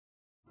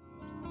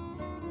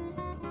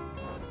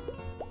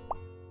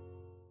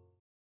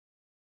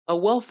A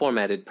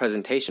well-formatted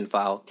presentation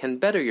file can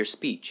better your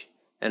speech,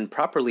 and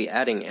properly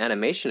adding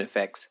animation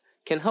effects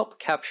can help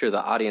capture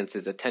the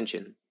audience's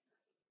attention.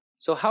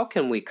 So how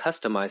can we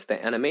customize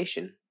the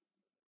animation?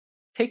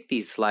 Take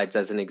these slides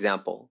as an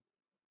example.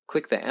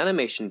 Click the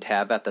Animation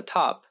tab at the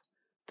top,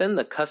 then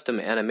the Custom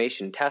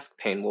Animation task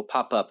pane will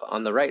pop up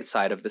on the right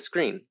side of the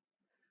screen.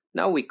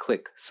 Now we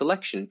click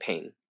Selection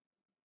pane.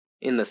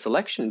 In the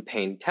Selection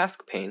pane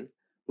task pane,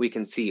 we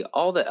can see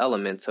all the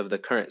elements of the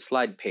current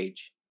slide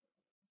page.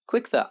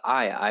 Click the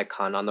eye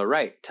icon on the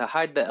right to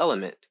hide the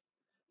element.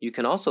 You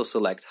can also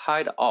select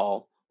Hide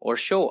All or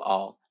Show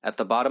All at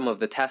the bottom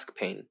of the task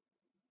pane.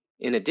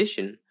 In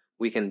addition,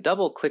 we can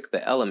double-click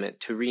the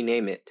element to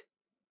rename it.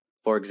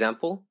 For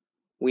example,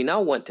 we now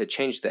want to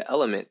change the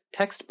element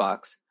text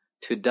box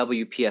to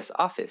WPS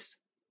Office.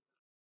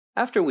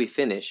 After we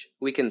finish,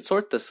 we can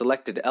sort the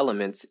selected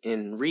elements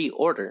in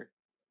reorder.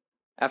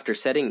 After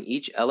setting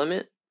each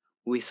element,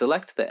 we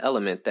select the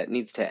element that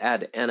needs to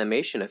add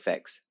animation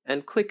effects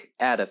and click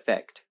Add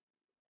Effect.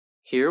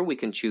 Here we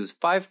can choose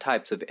 5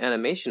 types of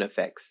animation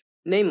effects,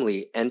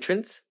 namely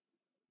Entrance,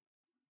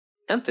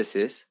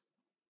 Emphasis,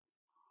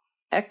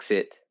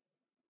 Exit,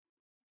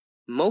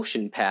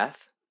 Motion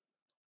Path,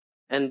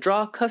 and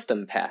Draw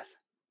Custom Path.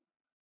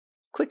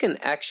 Click an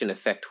action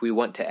effect we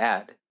want to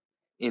add.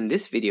 In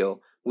this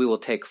video, we will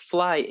take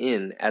Fly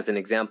In as an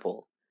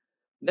example.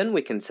 Then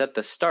we can set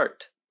the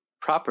start,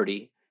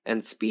 property,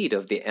 and speed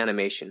of the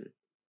animation.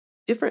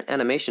 Different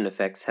animation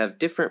effects have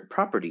different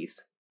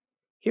properties.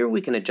 Here we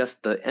can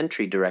adjust the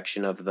entry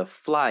direction of the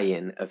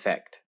fly-in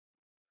effect.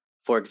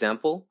 For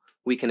example,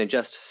 we can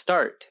adjust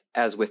start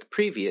as with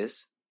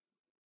previous,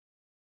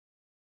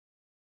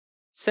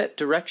 set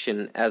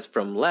direction as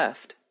from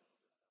left,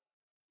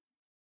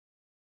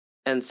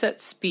 and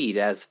set speed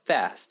as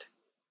fast.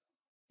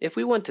 If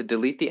we want to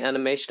delete the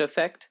animation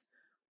effect,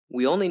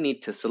 we only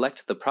need to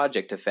select the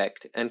project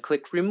effect and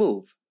click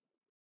Remove.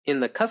 In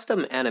the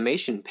Custom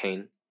Animation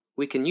pane,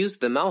 we can use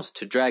the mouse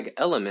to drag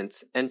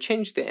elements and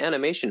change the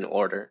animation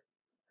order.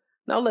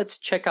 Now let's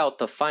check out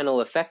the final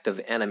effect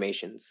of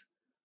animations.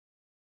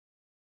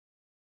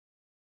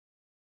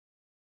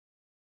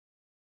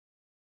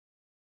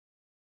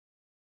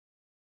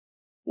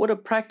 What a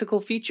practical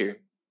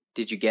feature!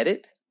 Did you get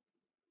it?